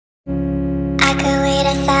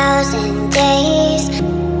1,000 days.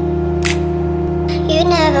 You'd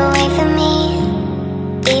never wait for me,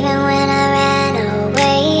 even when I ran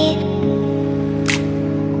away.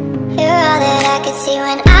 You're all that I could see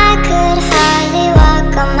when I could hardly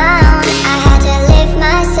walk on my own. I had to lift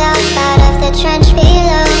myself out of the trench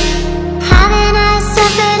below. Haven't I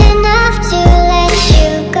suffered enough to let you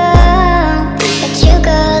go? Let you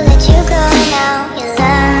go, let you go now. You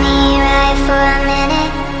love me right for a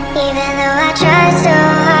minute, even though I tried so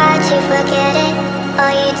hard to forget it.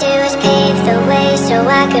 All you do is pave the way so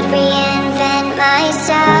I could reinvent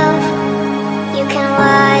myself. You can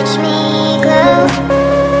watch me glow.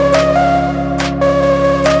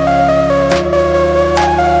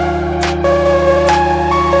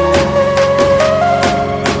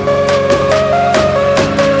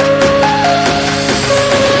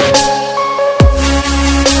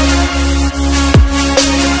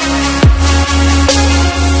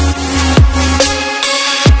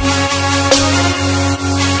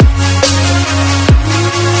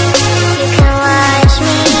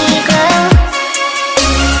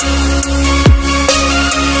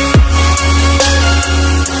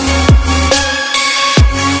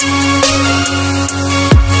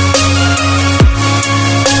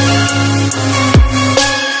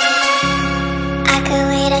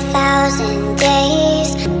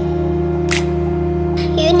 Days.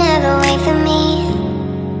 You'd never wait for me,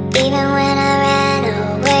 even when I ran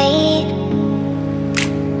away.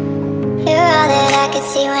 You're all that I could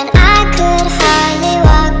see when I could hardly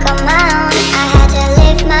walk on my own. I had to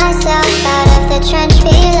lift myself out of the trench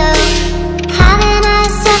below. Haven't I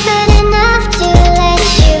suffered enough to let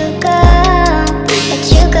you go? Let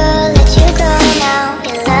you go, let you go now.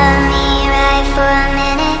 You love me right for a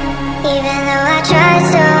minute, even though I tried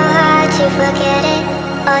so hard to forget it.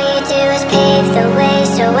 All you do is pave the way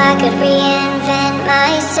so I could reinvent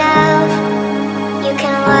myself. You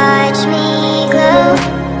can watch me